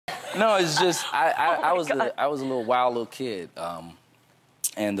No, it's just I was a little wild little kid,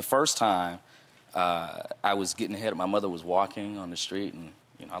 and the first time I was getting ahead of my mother was walking on the street, and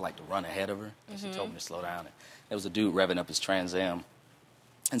you know I like to run ahead of her, and she told me to slow down. And there was a dude revving up his Trans Am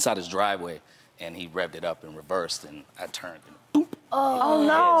inside his driveway, and he revved it up and reversed, and I turned and boom. Oh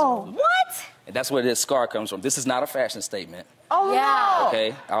no! What? And that's where this scar comes from. This is not a fashion statement. Oh no!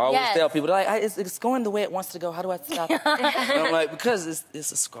 Okay, I always tell people like it's going the way it wants to go. How do I stop it? And I'm like, because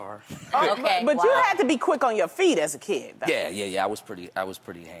it's a scar. Okay, but you had to be quick on your feet as a kid. Though. Yeah. I was pretty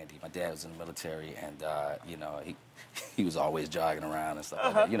handy. My dad was in the military, and you know he was always jogging around and stuff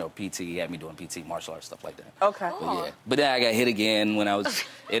like that. You know, PT. He had me doing PT, martial arts, stuff like that. Okay. But then I got hit again when I was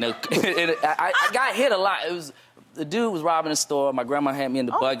in a. I got hit a lot. It was the dude was robbing a store. My grandma had me in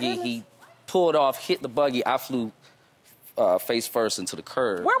the buggy. Goodness. He pulled off, hit the buggy. I flew face first into the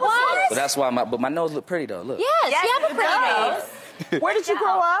curb. Where was But that's why my nose looked pretty though. Look. Yes, you have a pretty nose. Where did you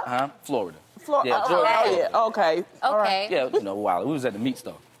grow up? Florida. Florida. Yeah, Florida. Florida. Oh, yeah. Okay. All right. Yeah, you know, wow. We was at the meat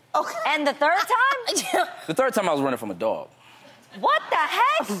store. Okay. And the third time? The third time I was running from a dog. What the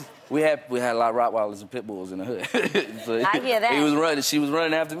heck? We had a lot of Rottweilers and pit bulls in the hood. So I hear that. He was running. She was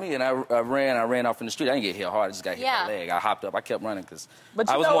running after me, and I ran off in the street. I didn't get hit hard. I just got hit in the leg. I hopped up. I kept running because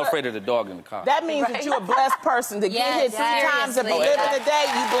I was more afraid of the dog than the car. That means that you're a blessed person. To get hit 3 times and be living today,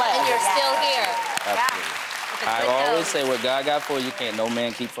 you blessed. And you're still here. Absolutely. I always say, what God got for you, can't no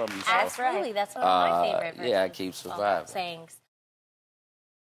man keep from you. So. Absolutely. That's one of my favorite yeah, I keep surviving. sayings.